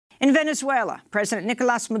In Venezuela, President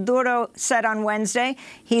Nicolás Maduro said on Wednesday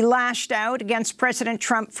he lashed out against President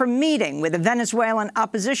Trump for meeting with the Venezuelan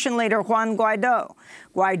opposition leader Juan Guaidó.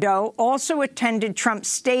 Guaidó also attended Trump's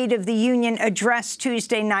State of the Union address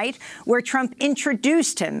Tuesday night, where Trump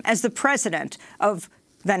introduced him as the president of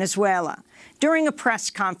Venezuela. During a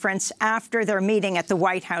press conference after their meeting at the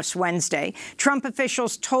White House Wednesday, Trump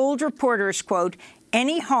officials told reporters, quote,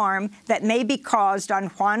 "Any harm that may be caused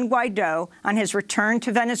on Juan Guaidó on his return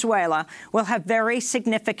to Venezuela will have very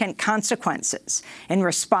significant consequences." In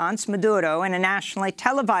response, Maduro, in a nationally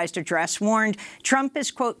televised address, warned Trump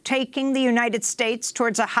is, quote, "taking the United States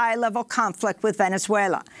towards a high-level conflict with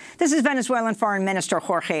Venezuela." This is Venezuelan Foreign Minister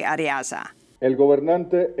Jorge Ariaza. El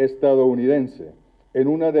gobernante estadounidense, en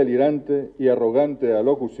una delirante y arrogante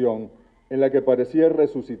alocución en la que parecía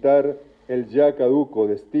resucitar el ya caduco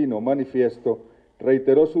destino manifiesto,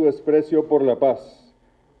 reiteró su desprecio por la paz,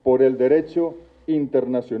 por el derecho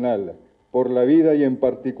internacional, por la vida y en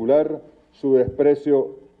particular su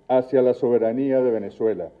desprecio hacia la soberanía de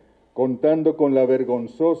Venezuela, contando con la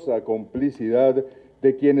vergonzosa complicidad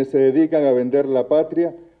de quienes se dedican a vender la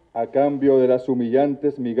patria a cambio de las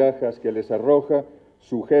humillantes migajas que les arroja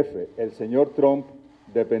su jefe, el señor Trump,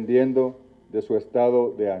 dependiendo de su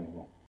estado de ánimo.